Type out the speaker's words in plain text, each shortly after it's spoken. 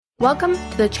Welcome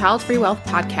to the Child Free Wealth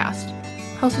Podcast,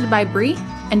 hosted by Bree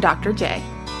and Dr. J,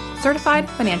 Certified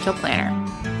Financial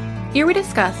Planner. Here we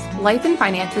discuss life and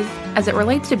finances as it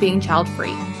relates to being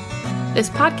child-free.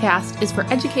 This podcast is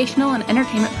for educational and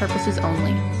entertainment purposes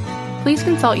only. Please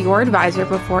consult your advisor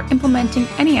before implementing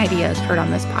any ideas heard on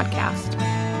this podcast.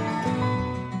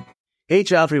 Hey,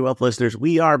 Child Free Wealth listeners,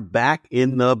 we are back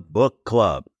in the book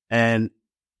club. And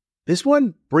this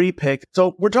one, Bree picked.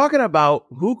 So we're talking about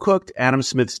Who Cooked Adam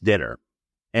Smith's Dinner.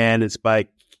 And it's by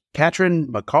Catherine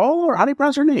McCall, or how do you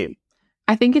pronounce her name?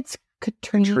 I think it's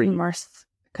Katrine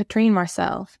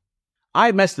Marcel.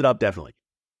 I messed it up, definitely.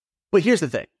 But here's the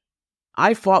thing.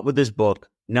 I fought with this book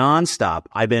nonstop.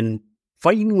 I've been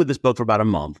fighting with this book for about a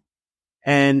month.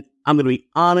 And I'm going to be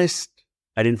honest,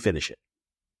 I didn't finish it.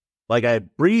 Like, I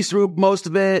breezed through most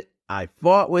of it. I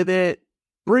fought with it.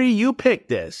 Bree, you picked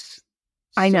this.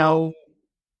 I know. So,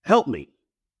 help me.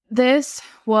 This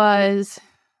was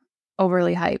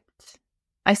overly hyped.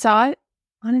 I saw it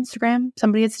on Instagram.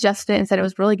 Somebody had suggested it and said it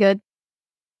was really good.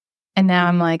 And now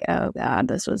I'm like, oh God,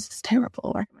 this was a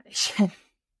terrible recommendation.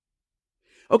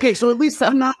 Okay, so at least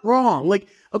I'm not wrong. Like,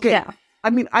 okay, yeah. I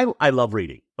mean, I love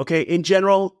reading. Okay, in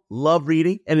general, love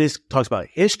reading. And this talks about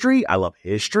history. I love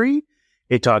history.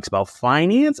 It talks about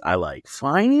finance. I like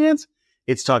finance.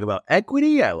 It's talking about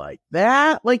equity. I like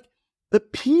that. Like, the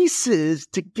pieces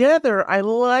together, I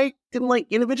like them like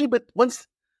individually. But once,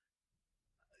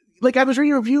 like, I was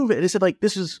reading a review of it, and it said, like,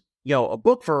 this is, you know, a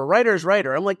book for a writer's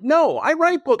writer. I'm like, no, I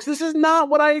write books. This is not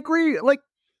what I agree. Like,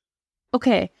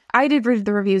 okay, I did read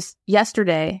the reviews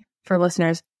yesterday for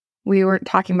listeners. We were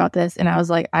talking about this, and I was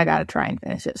like, I got to try and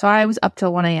finish it. So I was up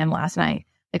till 1 a.m. last night,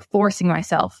 like forcing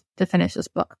myself to finish this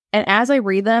book. And as I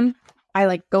read them, I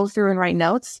like go through and write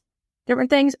notes,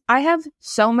 different things. I have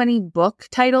so many book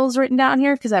titles written down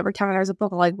here because every time there's a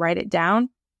book, I'll like write it down.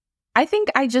 I think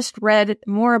I just read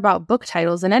more about book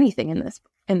titles than anything in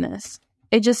this.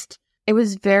 It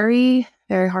was very,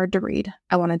 very hard to read.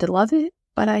 I wanted to love it,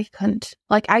 but I couldn't.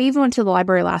 Like, I even went to the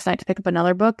library last night to pick up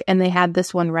another book, and they had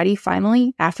this one ready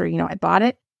finally after, I bought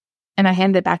it. And I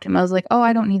handed it back to them. I was like, oh,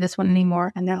 I don't need this one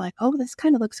anymore. And they're like, oh, this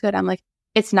kind of looks good. I'm like,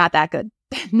 it's not that good.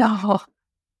 No.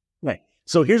 Right.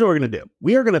 So here's what we're going to do.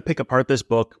 We are going to pick apart this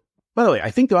book. By the way,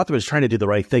 I think the author was trying to do the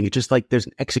right thing. It's just like there's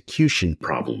an execution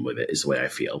problem with it is the way I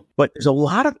feel. But there's a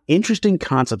lot of interesting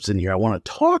concepts in here I want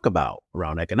to talk about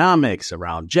around economics,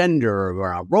 around gender,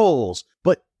 around roles.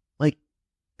 But like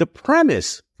the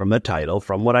premise from the title,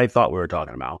 from what I thought we were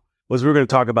talking about, was we were going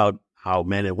to talk about how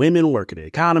men and women work in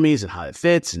economies and how it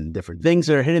fits and different things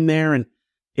that are hidden there. And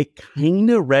it kind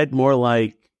of read more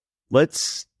like,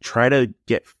 let's try to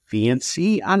get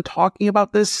fancy on talking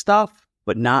about this stuff,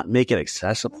 but not make it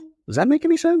accessible. Does that make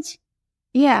any sense?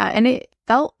 Yeah, and it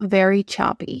felt very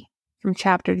choppy from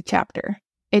chapter to chapter.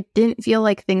 It didn't feel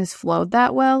like things flowed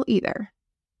that well either.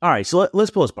 All right, so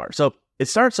let's pull this apart. So it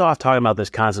starts off talking about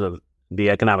this concept of the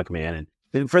economic man.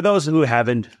 And for those who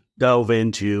haven't dove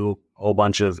into a whole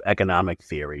bunch of economic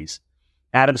theories,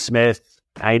 Adam Smith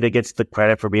kind of gets the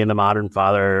credit for being the modern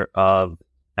father of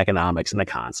economics and the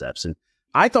concepts. And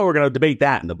I thought we were going to debate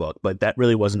that in the book, but that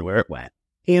really wasn't where it went.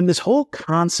 And this whole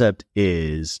concept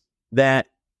is that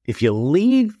if you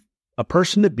leave a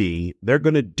person to be, they're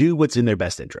going to do what's in their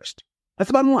best interest. That's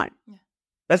the bottom line. Yeah.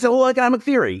 That's the whole economic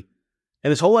theory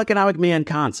and this whole economic man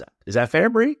concept. Is that fair,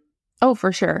 Bree? Oh,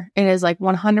 for sure. It is like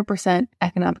 100%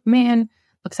 economic man,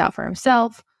 looks out for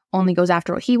himself, only goes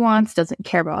after what he wants, doesn't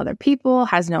care about other people,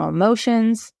 has no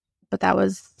emotions. But that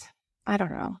was, I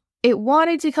don't know. It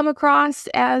wanted to come across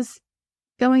as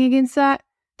going against that.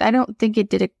 I don't think it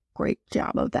did a great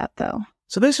job of that, though.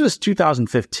 So this was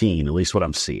 2015, at least what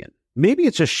I'm seeing. Maybe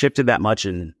it's just shifted that much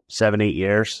in 7-8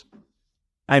 years.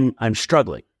 I'm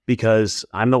struggling because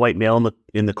I'm the white male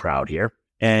in the crowd here.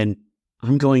 And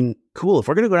I'm going, cool, if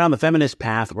we're going to go down the feminist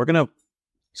path, we're going to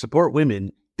support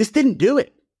women. This didn't do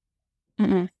it.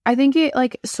 Mm-mm. I think it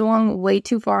like swung way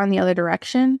too far in the other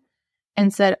direction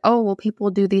and said, oh, well,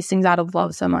 people do these things out of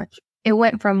love so much. It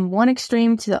went from one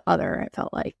extreme to the other, it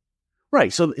felt like.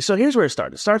 Right. So here's where it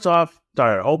started. It starts off,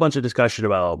 a whole bunch of discussion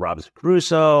about Robinson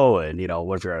Crusoe and,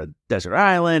 what if you're on a desert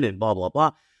island and blah, blah,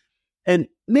 blah. And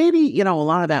maybe, a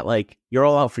lot of that, like, you're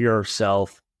all out for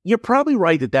yourself. You're probably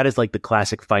right that is like the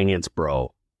classic finance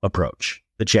bro approach,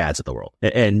 the Chads of the world.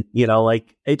 And,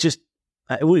 like, it just,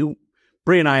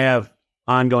 Bree and I have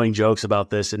ongoing jokes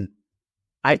about this. And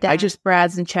I just,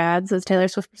 Brads and Chads, as Taylor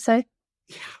Swift would say.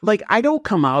 Like, I don't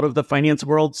come out of the finance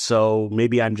world. So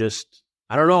maybe I'm just,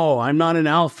 I don't know, I'm not an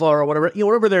alpha or whatever,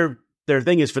 whatever their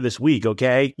thing is for this week.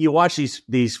 Okay. You watch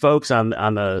these folks on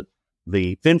the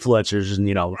influencers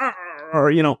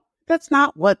and, that's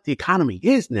not what the economy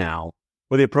is now.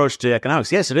 or the approach to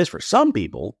economics. Yes, it is for some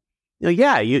people.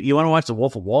 You want to watch The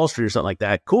Wolf of Wall Street or something like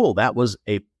that. Cool. That was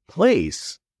a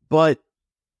place. But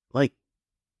like,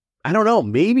 I don't know.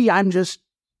 Maybe I'm just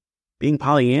being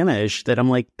Pollyanna-ish that I'm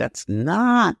like, that's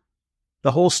not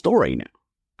the whole story now.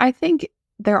 I think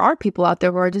there are people out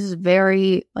there who are just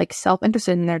very like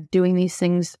self-interested and they're doing these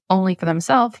things only for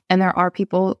themselves. And there are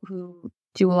people who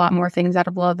do a lot more things out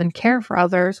of love and care for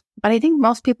others. But I think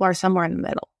most people are somewhere in the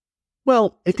middle.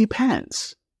 Well, it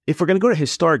depends. If we're going to go to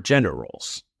historic gender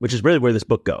roles, which is really where this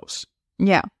book goes.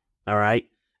 Yeah. All right.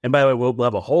 And by the way, we'll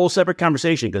have a whole separate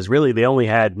conversation because really they only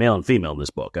had male and female in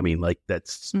this book. I mean, like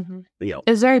that's,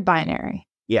 It's very binary.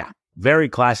 Yeah. Very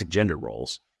classic gender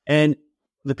roles. And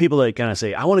the people that kind of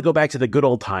say, I want to go back to the good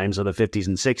old times of the 50s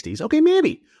and 60s. Okay,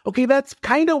 maybe. Okay, that's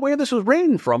kind of where this was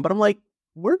written from. But I'm like,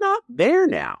 we're not there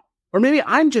now. Or maybe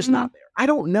I'm just not there. I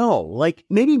don't know. Like,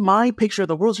 maybe my picture of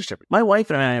the world is just different. My wife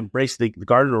and I embraced the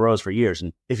Garden of Rose for years.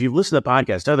 And if you've listened to the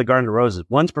podcast, the Garden of Roses,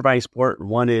 one's providing support and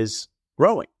one is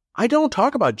growing. I don't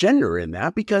talk about gender in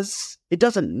that because it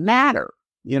doesn't matter.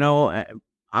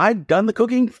 I've done the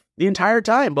cooking the entire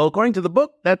time. Well, according to the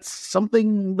book, that's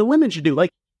something the women should do. Like,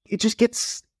 it just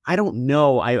gets, I don't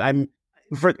know. I'm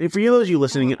for you, those of you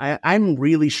listening, I'm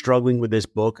really struggling with this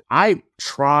book. I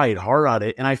tried hard on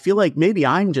it and I feel like maybe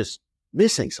I'm just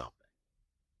missing something.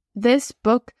 This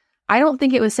book, I don't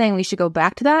think it was saying we should go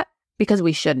back to that because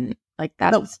we shouldn't. Like,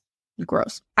 that's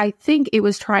gross. I think it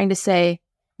was trying to say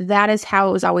that is how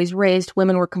it was always raised.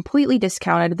 Women were completely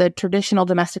discounted. The traditional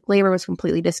domestic labor was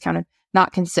completely discounted,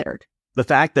 not considered. The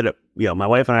fact that, my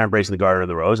wife and I are embracing the Garden of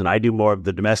the Rose and I do more of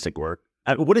the domestic work.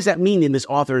 What does that mean in this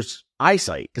author's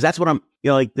eyesight? Because that's what I'm,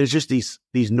 there's just these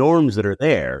norms that are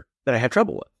there that I have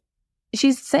trouble with.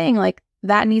 She's saying like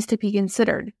that needs to be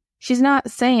considered. She's not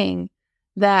saying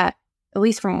that, at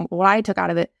least from what I took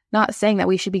out of it, not saying that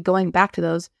we should be going back to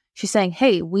those. She's saying,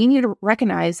 hey, we need to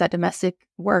recognize that domestic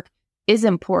work is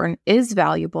important, is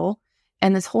valuable.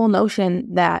 And this whole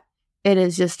notion that it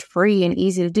is just free and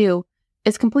easy to do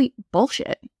is complete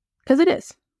bullshit. Because it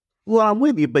is. Well, I'm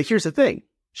with you, but here's the thing.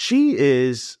 She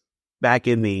is back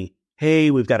in the,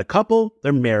 hey, we've got a couple,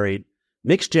 they're married,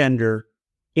 mixed gender,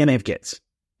 and they have kids.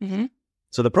 Mm-hmm.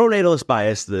 So the pronatalist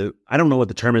bias, I don't know what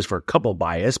the term is for couple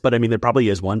bias, but I mean, there probably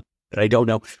is one that I don't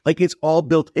know. Like, it's all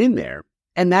built in there.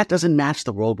 And that doesn't match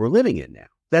the world we're living in now.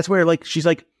 That's where, like, she's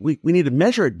like, we need to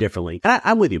measure it differently. And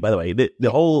I'm with you, by the way.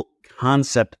 The whole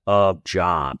concept of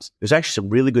jobs, there's actually some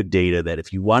really good data that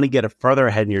if you want to get further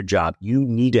ahead in your job, you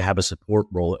need to have a support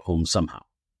role at home somehow.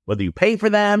 Whether you pay for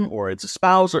them or it's a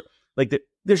spouse or like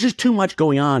there's just too much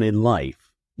going on in life,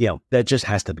 that just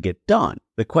has to get done.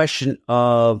 The question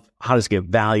of how does it get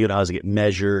valued? How does it get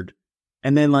measured?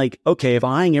 And then like, okay, if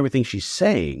eyeing everything she's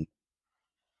saying,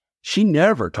 she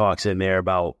never talks in there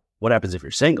about what happens if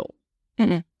you're single.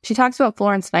 Mm-mm. She talks about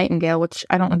Florence Nightingale, which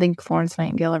I don't think Florence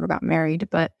Nightingale ever got married,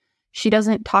 but she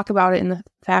doesn't talk about it in the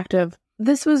fact of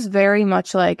this was very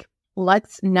much like,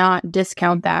 let's not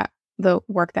discount the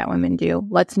work that women do.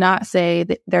 Let's not say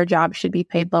that their jobs should be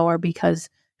paid lower because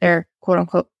they're quote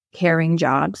unquote caring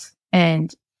jobs.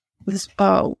 And this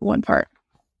one part,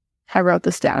 I wrote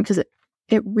this down because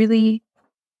it really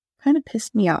kind of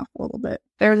pissed me off a little bit.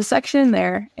 There was a section in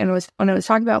there, and when it was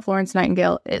talking about Florence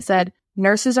Nightingale, it said,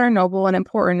 nurses are noble and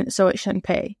important, so it shouldn't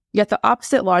pay. Yet the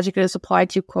opposite logic is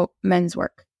applied to, quote, men's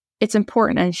work. It's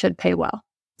important and should pay well.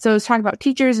 So it was talking about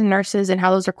teachers and nurses and how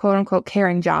those are, quote unquote,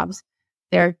 caring jobs.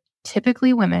 They're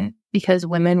typically women because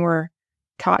women were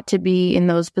taught to be in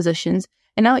those positions.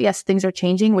 And now, yes, things are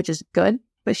changing, which is good.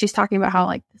 But she's talking about how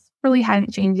like this really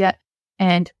hadn't changed yet.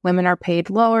 And women are paid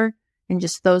lower and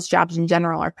just those jobs in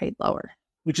general are paid lower.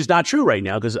 Which is not true right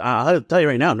now because I'll tell you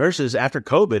right now, nurses after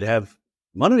COVID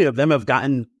many of them have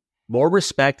gotten more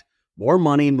respect, more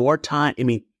money, more time. I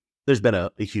mean, there's been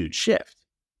a huge shift.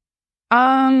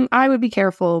 I would be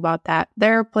careful about that.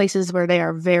 There are places where they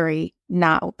are very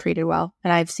not treated well,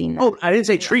 and I've seen that. Oh, I didn't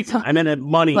say treatment. I meant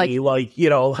money,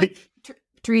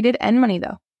 treated and money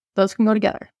though. Those can go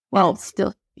together. Well,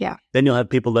 still, yeah. Then you'll have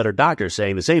people that are doctors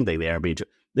saying the same thing.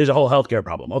 There's a whole healthcare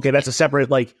problem. Okay, that's a separate.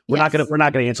 We're not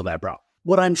gonna answer that problem.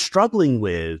 What I'm struggling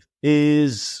with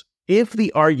is if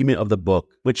the argument of the book,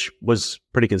 which was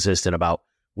pretty consistent about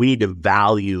we need to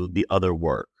value the other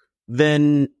work,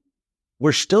 then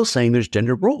we're still saying there's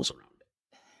gender roles around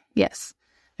it. Yes,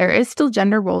 there is still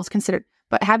gender roles considered.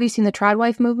 But have you seen the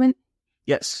Tradwife movement?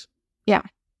 Yes. Yeah,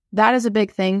 that is a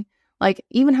big thing. Like,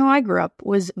 even how I grew up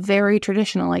was very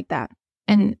traditional like that.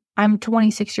 And I'm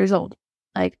 26 years old.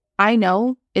 Like, I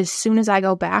know as soon as I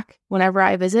go back, whenever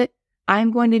I visit,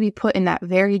 I'm going to be put in that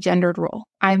very gendered role.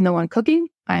 I'm the one cooking.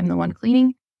 I'm the one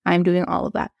cleaning. I'm doing all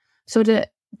of that. So to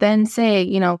then say,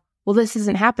 well, this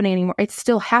isn't happening anymore. It's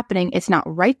still happening. It's not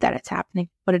right that it's happening,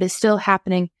 but it is still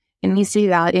happening. It needs to be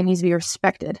valid. It needs to be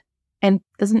respected. And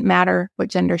it doesn't matter what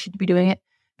gender should be doing it,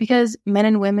 because men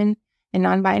and women and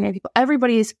non-binary people,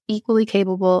 everybody is equally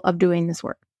capable of doing this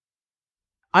work.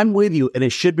 I'm with you, and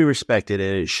it should be respected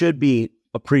and it should be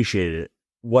appreciated.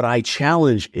 What I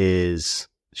challenge is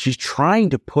she's trying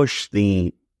to push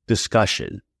the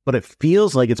discussion, but it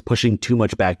feels like it's pushing too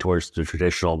much back towards the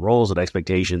traditional roles and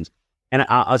expectations. And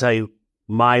I'll tell you,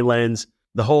 my lens,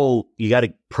 the whole, you got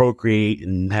to procreate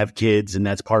and have kids, and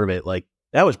that's part of it. Like,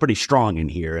 that was pretty strong in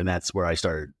here, and that's where I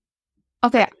started.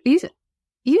 Okay, you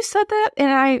said that,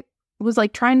 and I was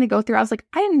like trying to go through. I was like,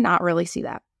 I did not really see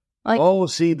that. Like,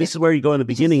 see, this is where you go in the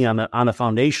beginning on the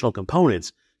foundational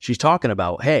components. She's talking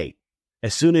about, hey,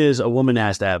 as soon as a woman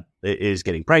is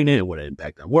getting pregnant, it would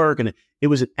impact on work, and it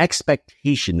was an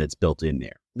expectation that's built in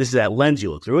there. This is that lens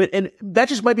you look through it, and that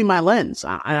just might be my lens.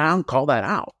 I don't call that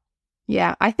out.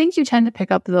 Yeah, I think you tend to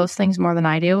pick up those things more than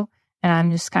I do, and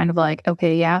I'm just kind of like,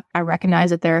 okay, yeah, I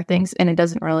recognize that there are things, and it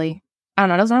doesn't really, I don't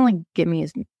know, it doesn't really get me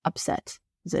as upset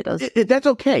as it does. That's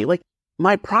okay. Like,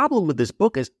 my problem with this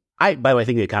book is, by the way, I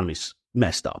think the economy's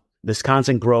messed up. This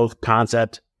constant growth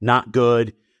concept, not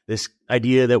good. This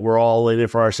idea that we're all in it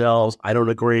for ourselves, I don't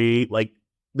agree. Like,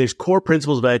 there's core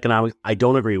principles of economics I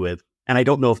don't agree with, and I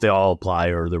don't know if they all apply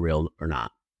or they're real or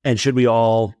not. And should we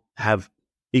all have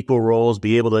equal roles,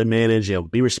 be able to manage,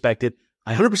 be respected?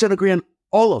 I 100% agree on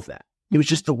all of that. It was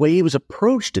just the way it was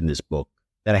approached in this book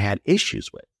that I had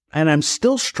issues with. And I'm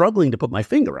still struggling to put my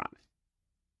finger on it.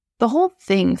 The whole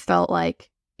thing felt like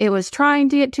it was trying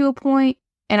to get to a point,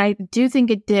 and I do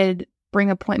think it did bring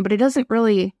a point, but it doesn't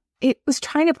really, it was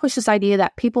trying to push this idea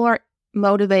that people are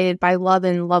motivated by love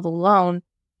and love alone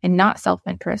and not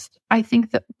self-interest. I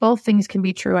think that both things can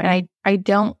be true, and I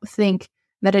don't think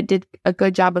that it did a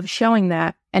good job of showing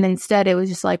that. And instead, it was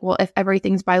just like, well, if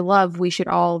everything's by love, we should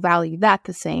all value that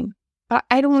the same. But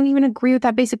I don't even agree with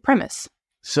that basic premise.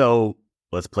 So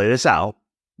let's play this out.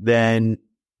 Then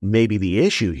maybe the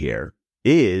issue here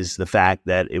is the fact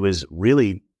that it was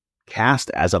really cast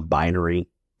as a binary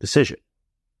decision.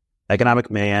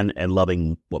 Economic man and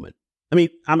loving woman. I mean,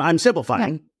 I'm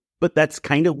simplifying, but that's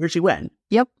kind of where she went.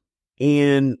 Yep.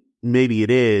 And maybe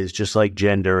it is just like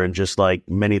gender and just like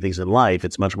many things in life.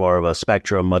 It's much more of a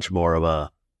spectrum, much more of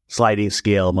a sliding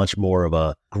scale, much more of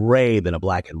a gray than a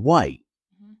black and white.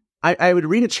 Mm-hmm. I would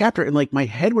read a chapter and like my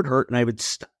head would hurt and I would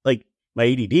like my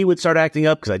ADD would start acting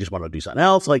up because I just wanted to do something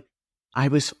else. Like I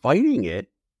was fighting it.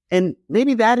 And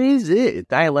maybe that is it.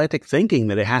 Dialectic thinking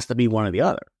that it has to be one or the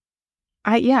other.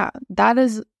 That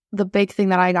is the big thing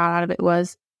that I got out of it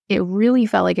was it really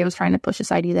felt like it was trying to push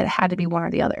this idea that it had to be one or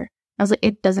the other. I was like,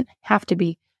 it doesn't have to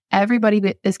be.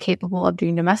 Everybody is capable of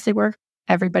doing domestic work.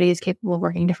 Everybody is capable of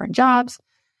working different jobs.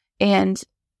 And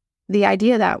the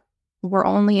idea that we're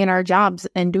only in our jobs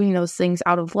and doing those things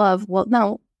out of love, well,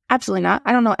 no, absolutely not.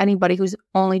 I don't know anybody who's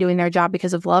only doing their job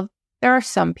because of love. There are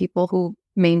some people who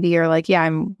maybe are like, yeah,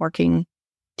 I'm working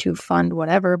to fund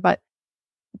whatever, but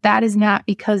that is not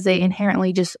because they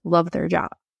inherently just love their job.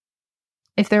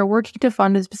 If they're working to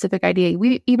fund a specific idea,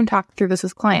 we even talk through this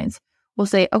with clients. We'll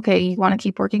say, okay, you want to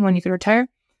keep working when you can retire?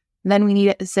 Then we need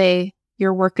it to say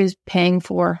your work is paying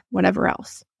for whatever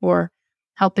else or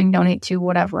helping donate to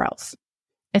whatever else.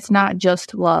 It's not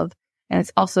just love. And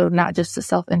it's also not just the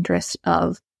self-interest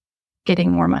of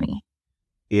getting more money.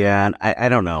 Yeah, and I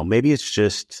don't know. Maybe it's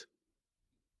just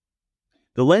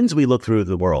the lens we look through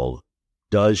the world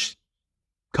does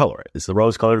color it. It's the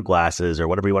rose-colored glasses or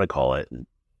whatever you want to call it. And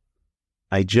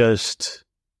I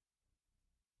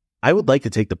would like to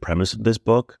take the premise of this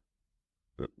book.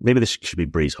 Maybe this should be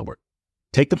Bree's homework.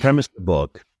 Take the premise of the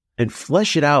book and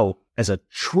flesh it out as a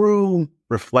true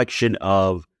reflection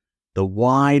of the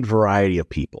wide variety of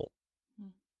people.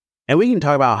 And we can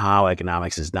talk about how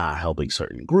economics is not helping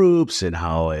certain groups and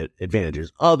how it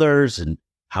advantages others and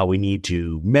how we need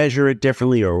to measure it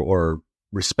differently or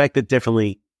respect it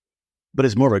differently. But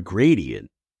it's more of a gradient.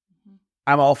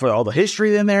 I'm all for all the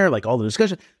history in there, like all the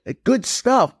discussion, like good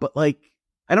stuff. But like,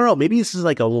 I don't know, maybe this is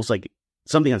like almost like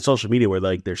something on social media where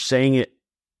like they're saying it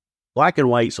black and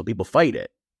white so people fight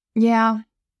it. Yeah,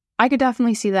 I could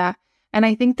definitely see that. And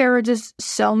I think there were just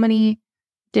so many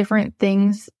different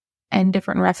things and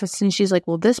different references. And she's like,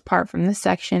 well, this part from this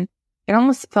section, it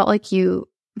almost felt like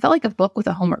a book with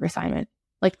a homework assignment.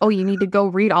 Like, oh, you need to go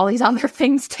read all these other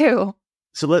things too.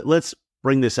 So let's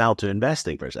bring this out to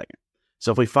investing for a second.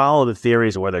 So if we follow the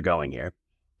theories of where they're going here,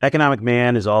 economic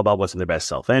man is all about what's in their best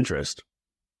self-interest.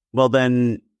 Well,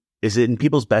 then Is it in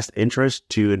people's best interest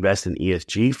to invest in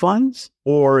ESG funds?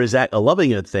 Or is that a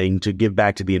loving thing to give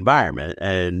back to the environment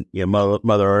and,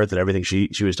 Mother Earth and everything she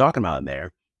was talking about in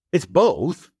there? It's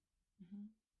both.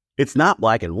 It's not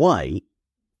black and white.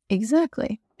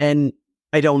 Exactly. And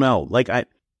I don't know.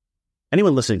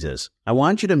 Anyone listening to this, I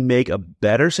want you to make a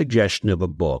better suggestion of a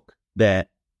book that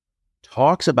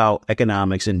talks about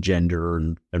economics and gender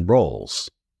and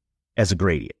roles as a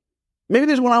gradient. Maybe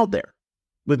there's one out there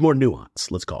with more nuance,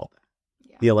 let's call it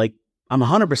that. Yeah. I'm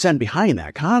 100% behind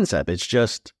that concept. It's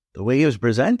just the way it was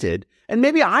presented. And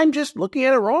maybe I'm just looking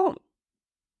at it wrong.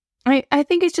 I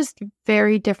think it's just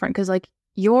very different because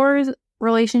your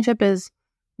relationship is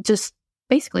just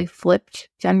basically flipped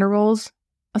gender roles,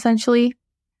 essentially.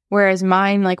 Whereas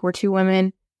mine, we're two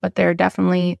women, but there are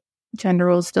definitely gender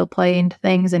roles still play into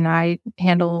things. And I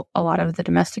handle a lot of the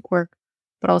domestic work,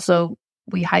 but also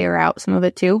we hire out some of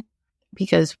it too,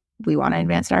 because we want to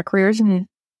advance in our careers and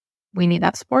we need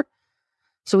that support.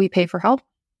 So we pay for help.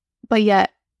 But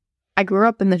yet I grew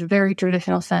up in this very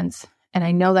traditional sense. And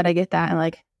I know that I get that. And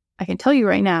I can tell you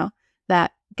right now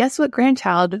that guess what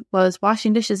grandchild was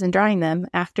washing dishes and drying them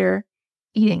after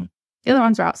eating? The other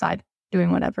ones were outside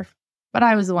doing whatever. But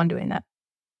I was the one doing that.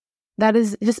 That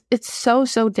is just, it's so,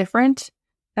 so different.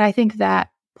 And I think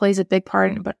that plays a big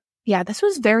part in it. But yeah, this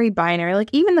was very binary.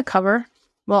 Even the cover,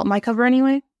 well, my cover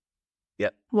anyway,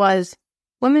 was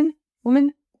woman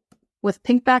with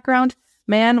pink background,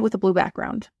 man with a blue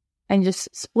background, and just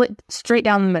split straight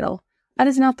down the middle. That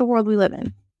is not the world we live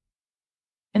in.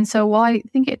 And so while I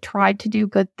think it tried to do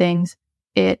good things,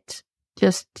 it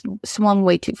just swung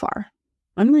way too far.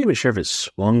 I'm not even sure if it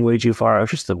swung way too far. It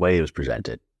was just the way it was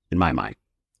presented, in my mind.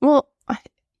 Well,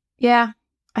 yeah.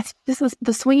 This was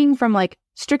the swinging from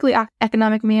strictly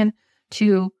economic man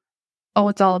to,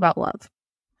 it's all about love.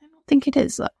 I don't think it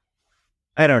is, though.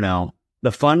 I don't know.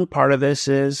 The fun part of this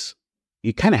is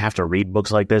you kind of have to read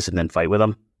books like this and then fight with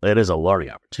them. It is a learning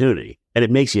opportunity. And it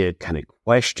makes you kind of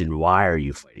question, why are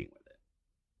you fighting with it?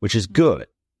 Which is good.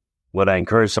 Would I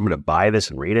encourage someone to buy this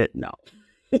and read it? No.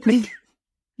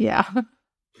 Yeah.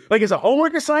 As a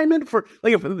homework assignment for,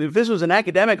 if this was an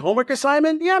academic homework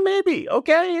assignment, yeah, maybe.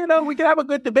 Okay, we could have a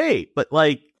good debate. But what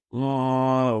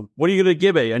are you going to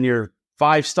give it on your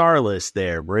 5-star list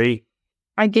there, Brie?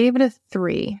 I gave it a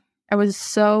 3. I was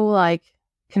so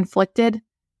conflicted.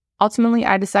 Ultimately,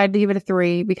 I decided to give it a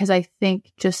 3 because I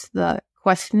think just the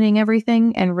questioning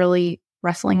everything and really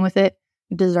wrestling with it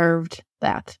deserved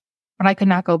that. But I could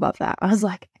not go above that. I was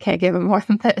I can't give it more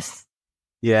than this.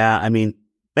 Yeah, and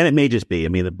it may just be.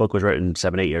 The book was written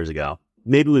 7-8 years ago.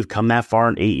 Maybe we've come that far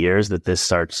in 8 years that this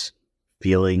starts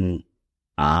feeling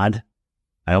odd.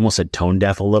 I almost said tone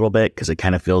deaf a little bit because it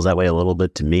kind of feels that way a little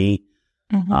bit to me.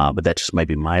 Mm-hmm. But that just might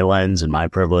be my lens and my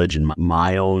privilege and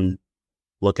my own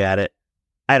look at it.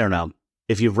 I don't know.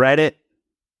 If you've read it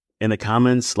in the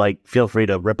comments, feel free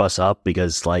to rip us up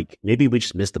because maybe we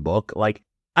just missed the book.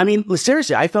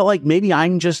 Seriously, I felt maybe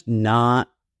I'm just not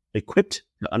equipped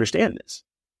to understand this.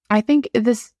 I think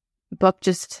this book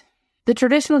the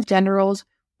traditional gender roles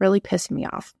really pissed me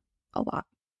off a lot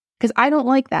because I don't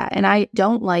like that. And I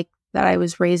don't like that I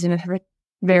was raised in a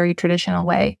very traditional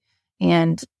way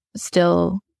and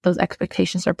still those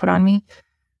expectations are put on me.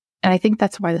 And I think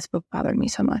that's why this book bothered me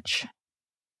so much.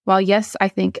 While yes, I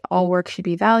think all work should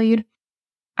be valued,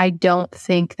 I don't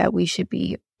think that we should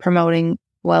be promoting,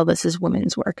 this is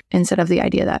women's work instead of the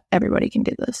idea that everybody can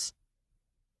do this.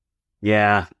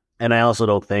 Yeah. And I also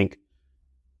don't think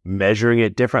measuring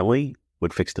it differently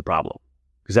would fix the problem.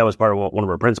 Because that was part of one of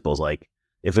our principles.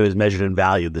 If it was measured and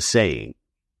valued the same.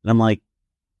 And I'm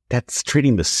that's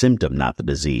treating the symptom, not the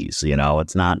disease.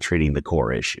 It's not treating the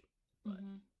core issue.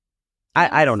 Mm-hmm.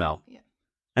 I don't know. Yeah.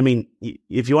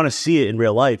 If you want to see it in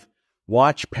real life,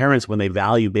 watch parents when they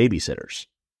value babysitters.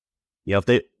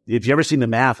 If you've ever seen the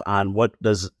math on what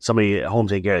does somebody at home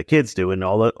taking care of the kids do and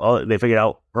all they figure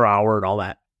out per hour and all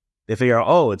that, they figure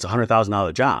out, it's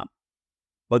 $100,000 job,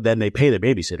 but then they pay the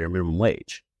babysitter minimum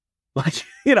wage.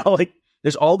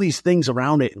 There's all these things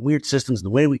around it and weird systems and the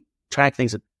way we track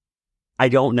things. I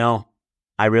don't know.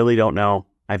 I really don't know.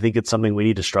 I think it's something we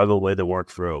need to struggle with and work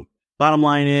through. Bottom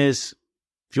line is,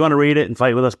 if you want to read it and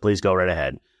fight with us, please go right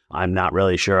ahead. I'm not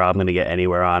really sure I'm going to get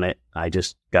anywhere on it. I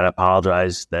just got to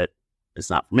apologize that it's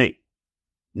not for me.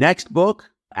 Next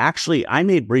book. Actually, I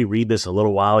made Brie read this a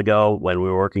little while ago when we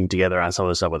were working together on some of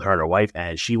the stuff with her and her wife,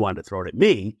 and she wanted to throw it at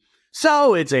me.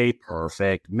 So it's a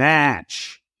perfect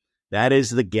match. That is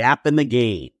The Gap and the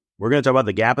Gain. We're going to talk about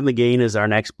The Gap and the Gain as our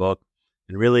next book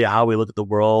and really how we look at the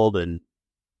world and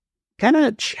kind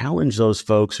of challenge those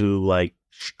folks who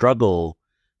struggle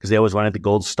because they always wanted the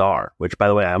gold star, which, by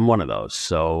the way, I'm one of those.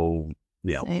 So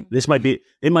Same.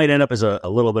 it might end up as a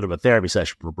little bit of a therapy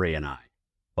session for Brie and I.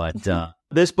 But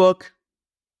this book,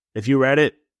 if you read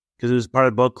it because it was part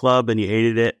of the book club and you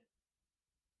hated it,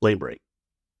 blame Brie.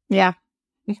 Yeah.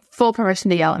 Full permission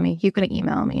to yell at me. You can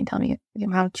email me and tell me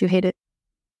how much you hate it.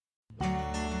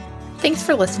 Thanks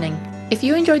for listening. If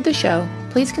you enjoyed the show,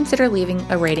 please consider leaving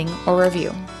a rating or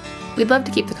review. We'd love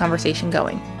to keep the conversation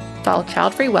going. Follow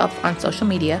Child Free Wealth on social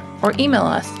media or email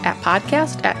us at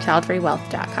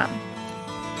podcast@childfreewealth.com.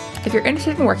 If you're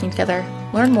interested in working together,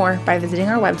 learn more by visiting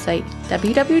our website,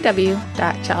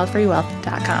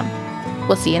 www.childfreewealth.com.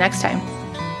 We'll see you next time.